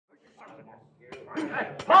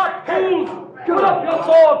Part fools! Put up your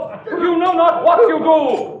swords! You know not what you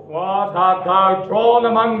do! What art thou drawn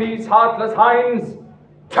among these heartless hinds?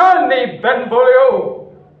 Turn thee,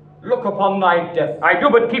 Benvolio! Look upon thy death. I do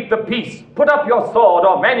but keep the peace. Put up your sword,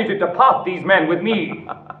 or man you to depart these men with me.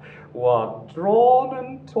 What, drawn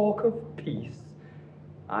and talk of peace?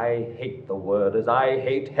 I hate the word as I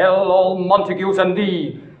hate hell, all Montagues and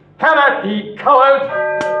thee. Come at thee, coward!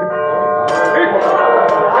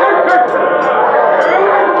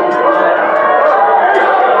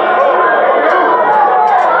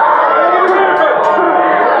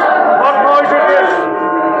 What noise is this?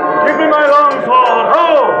 Give me my long sword. Ho!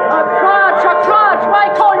 A crotch! Why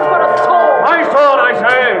call you for a sword? My sword, I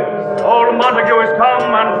say! Old Montague has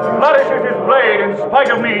come and flourishes his blade in spite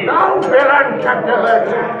of me. Thou villain,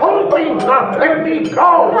 Capulet! Hold thee not, let me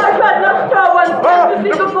go! I had not stir one step to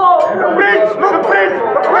see the ball. The bridge! The bridge!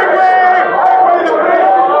 The quickly!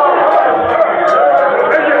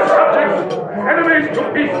 Rebellious subjects, enemies to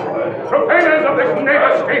peace, profaners of this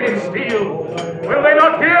neighbor-staining steel, will they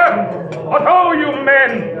not hear? What ho, you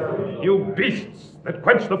men! You beasts that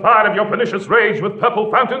quench the fire of your pernicious rage with purple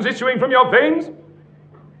fountains issuing from your veins?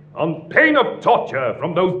 On pain of torture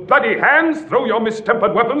from those bloody hands, throw your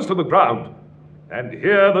mistempered weapons to the ground, and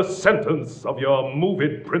hear the sentence of your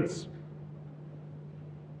moved prince.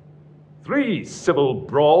 3 civil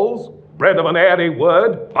brawls, bred of an airy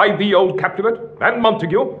word, by thee, old Capulet, and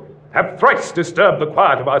Montague, have thrice disturbed the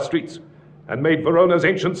quiet of our streets, and made Verona's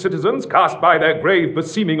ancient citizens cast by their grave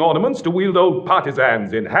beseeming ornaments to wield old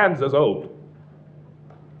partisans in hands as old.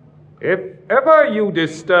 If ever you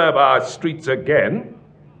disturb our streets again,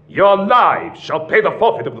 your lives shall pay the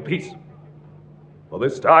forfeit of the peace. For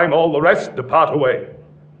this time all the rest depart away.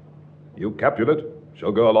 You, Capulet,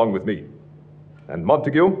 shall go along with me. And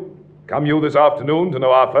Montague, come you this afternoon to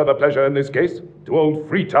know our further pleasure in this case, to old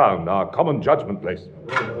Freetown, our common judgment place.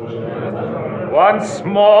 Once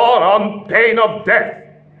more, on pain of death,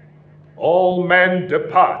 all men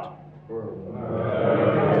depart.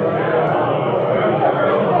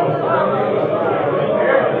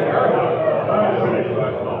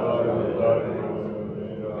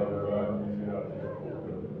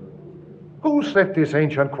 Who set this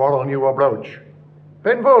ancient quarrel new abroach?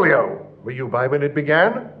 Benvolio, were you by when it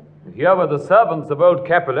began? Here were the servants of old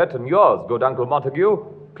Capulet and yours, good Uncle Montague,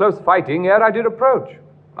 close fighting ere I did approach.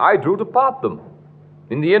 I drew to part them.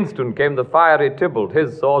 In the instant came the fiery Tybalt,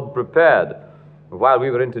 his sword prepared. While we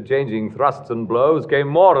were interchanging thrusts and blows, came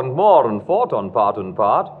more and fought on part and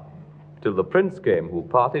part, till the prince came, who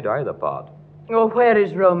parted either part. Oh, where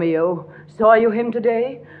is Romeo? Saw you him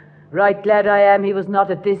today? Right glad I am he was not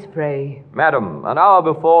at this fray. Madam, an hour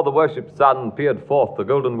before the worshipped sun peered forth the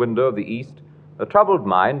golden window of the east, a troubled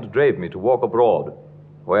mind drave me to walk abroad,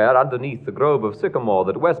 where underneath the grove of sycamore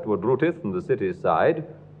that westward rooteth from the city's side,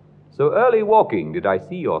 so early walking did I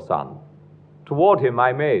see your son. Toward him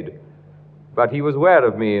I made, but he was ware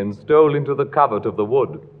of me and stole into the covert of the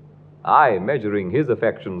wood. I, measuring his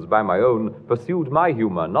affections by my own, pursued my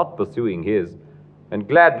humor, not pursuing his, and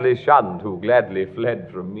gladly shunned who gladly fled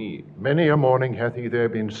from me. Many a morning hath he there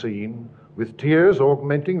been seen, with tears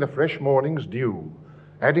augmenting the fresh morning's dew,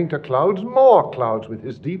 adding to clouds more clouds with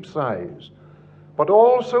his deep sighs. But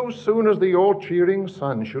all so soon as the all-cheering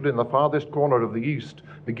sun should in the farthest corner of the east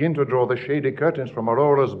begin to draw the shady curtains from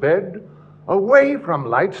Aurora's bed, away from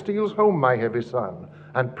light steals home my heavy son,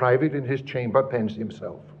 and private in his chamber pens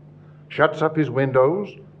himself, shuts up his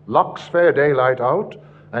windows, locks fair daylight out,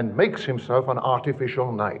 and makes himself an artificial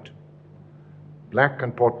night. Black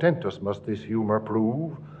and portentous must this humor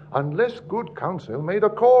prove, unless good counsel may the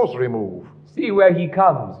cause remove. See where he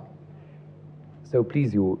comes. So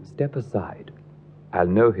please you, step aside. I'll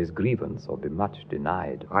know his grievance or be much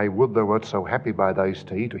denied. I would thou wert so happy by thy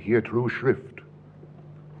stay to hear true shrift.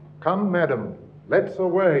 Come, madam, let's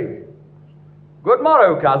away. Good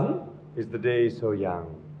morrow, cousin. Is the day so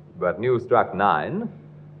young? But new struck 9.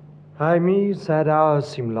 Ay me, sad hours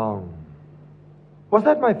seem long. Was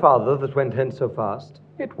that my father that went hence so fast?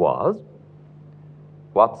 It was.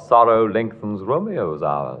 What sorrow lengthens Romeo's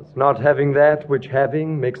hours? Not having that which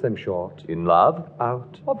having makes them short. In love?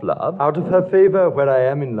 Out. Of love? Out of her favor where I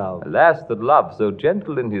am in love. Alas, that love, so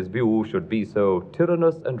gentle in his view, should be so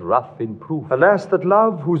tyrannous and rough in proof. Alas, that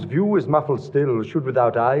love, whose view is muffled still, should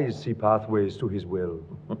without eyes see pathways to his will.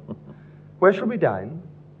 Where shall we dine?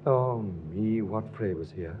 Oh, me, what fray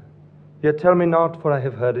was here? Yet tell me not, for I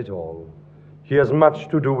have heard it all. He has much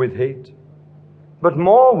to do with hate, but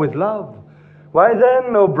more with love. Why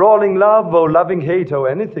then, O brawling love, O loving hate, O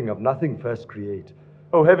anything of nothing first create,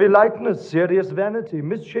 O heavy lightness, serious vanity,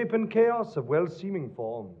 misshapen chaos of well-seeming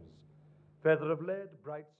forms, feather of lead, bright